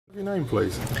Your name,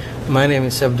 please. My name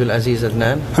is Abdul Aziz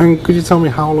Adnan. And could you tell me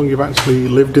how long you've actually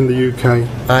lived in the UK?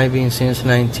 I've been since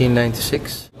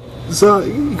 1996. So,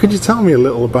 could you tell me a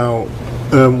little about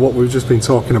what we've just been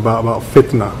talking about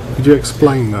fitna? Could you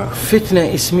explain that?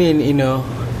 Fitna is mean,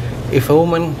 if a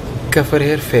woman cover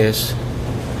her face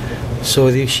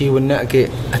so that she will not get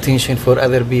attention for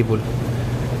other people.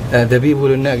 The people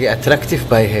will not get attractive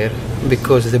by her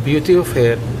because the beauty of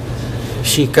her,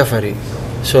 she cover it.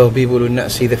 So people will not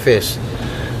see the face.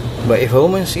 But if a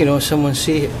woman, someone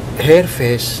see her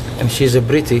face and she's a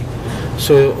pretty,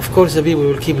 so of course the people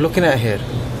will keep looking at her.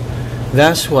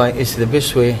 That's why it's the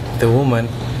best way, the woman,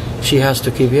 she has to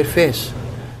keep her face.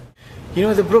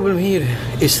 The problem here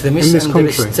is the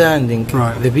misunderstanding.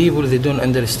 Right. The people, they don't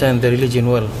understand the religion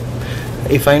well.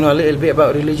 If I know a little bit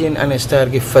about religion and I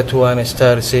start give fatwa and I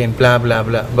start saying blah blah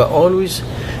blah, but always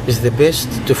is the best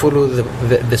to follow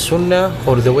the sunnah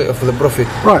or the way of the Prophet.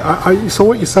 Right, so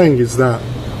what you're saying is that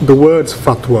the words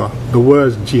fatwa, the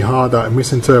words jihad are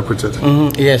misinterpreted.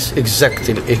 Yes,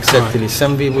 exactly. Right.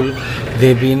 Some people,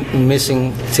 they've been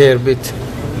misinterpret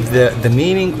the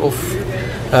meaning of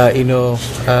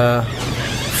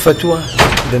fatwa,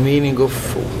 the meaning of,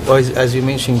 as you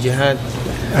mentioned, jihad.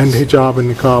 And hijab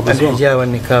and niqab as well. And hijab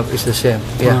and niqab is the same.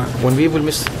 Yeah. Right. When people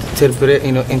misinterpret,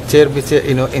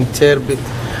 interpret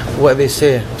what they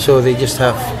say, so they just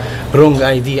have wrong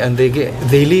idea and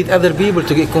they lead other people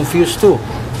to get confused too.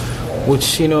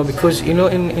 Which because in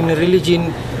a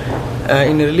religion,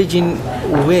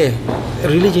 way,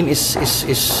 religion is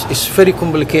very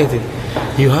complicated.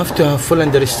 You have to have full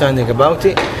understanding about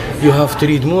it. You have to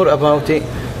read more about it.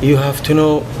 You have to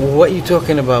know what you're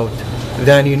talking about.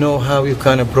 Then you know how you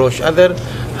can approach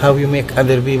how you make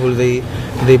other people they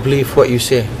believe what you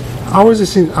say. How is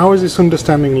this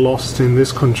understanding lost in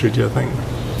this country, do you think?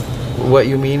 What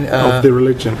you mean? Of the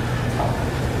religion?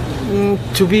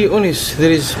 To be honest, there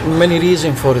is many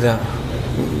reasons for that.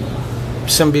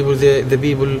 Some people, the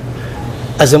people,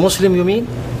 as a Muslim, you mean?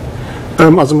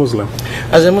 As a Muslim.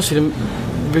 As a Muslim,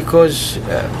 because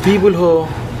people who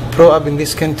grow up in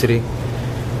this country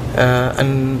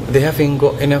and they haven't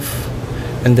got enough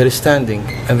understanding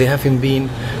and they haven't been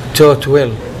taught well,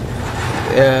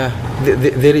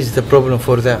 there is the problem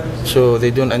for that. So they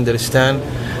don't understand,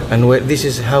 and this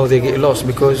is how they get lost,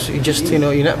 because you just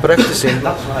you're not practicing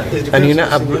and you're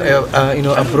not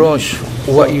approach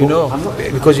what you know,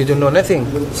 because you don't know nothing.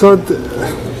 So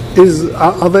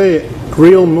are they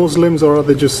real Muslims or are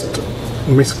they just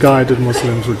misguided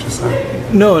Muslims, would you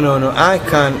say? No, I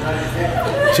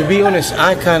can't. To be honest,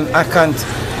 I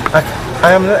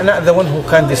am not the one who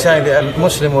can decide a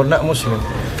Muslim or not Muslim.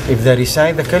 If they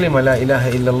recite the kalima la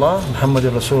ilaha illallah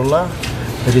Muhammadur Rasulullah,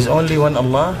 there is only one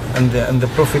Allah and the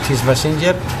Prophet, his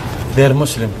messenger, they are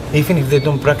Muslim. Even if they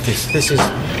don't practice, this is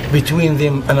between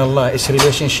them and Allah. It's a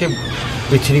relationship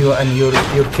between you and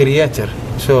your Creator.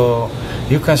 So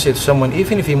you can say to someone,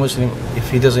 even if he's Muslim, if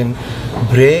he doesn't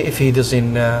pray, if he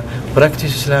doesn't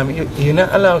practice Islam, you're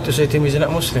not allowed to say to him he's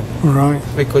not Muslim. Right.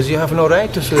 Because you have no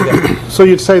right to say that. So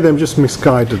you'd say they're just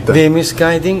misguided then? They're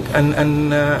misguiding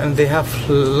and they have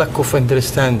lack of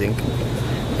understanding.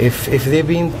 If they've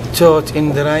been taught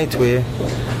in the right way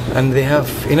and they have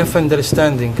enough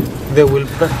understanding, they will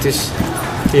practice,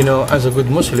 as a good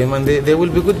Muslim, and they will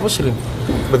be good Muslim.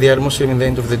 But they are Muslim in the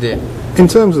end of the day. In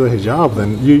terms of the hijab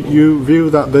then, you view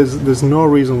that there's no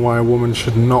reason why a woman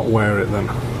should not wear it then?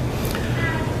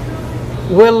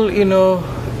 Well,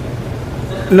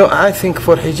 no, I think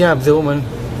for hijab, the woman,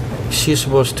 she's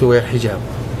supposed to wear hijab.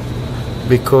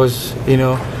 Because,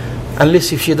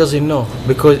 unless if she doesn't know.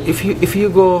 Because if you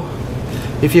go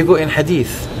in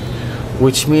hadith,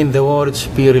 which mean the words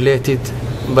be related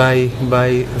by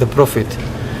the Prophet,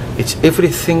 it's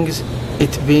everything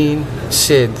it being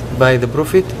said by the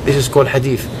Prophet, this is called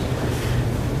hadith.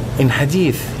 In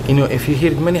hadith, if you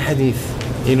hear many hadith,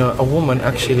 a woman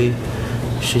actually,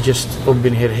 she just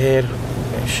open her hair,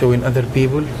 showing other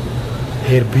people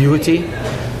her beauty,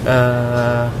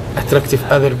 attractive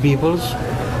other people's.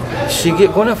 She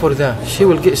get gonna for that. She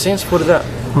will get sense for that.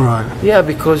 Right. Yeah,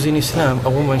 because in Islam, a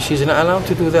woman, she's not allowed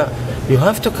to do that. You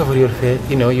have to cover your face,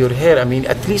 your hair.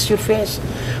 At least your face.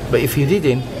 But if you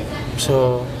didn't,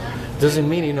 so doesn't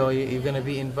mean you're gonna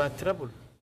be in bad trouble.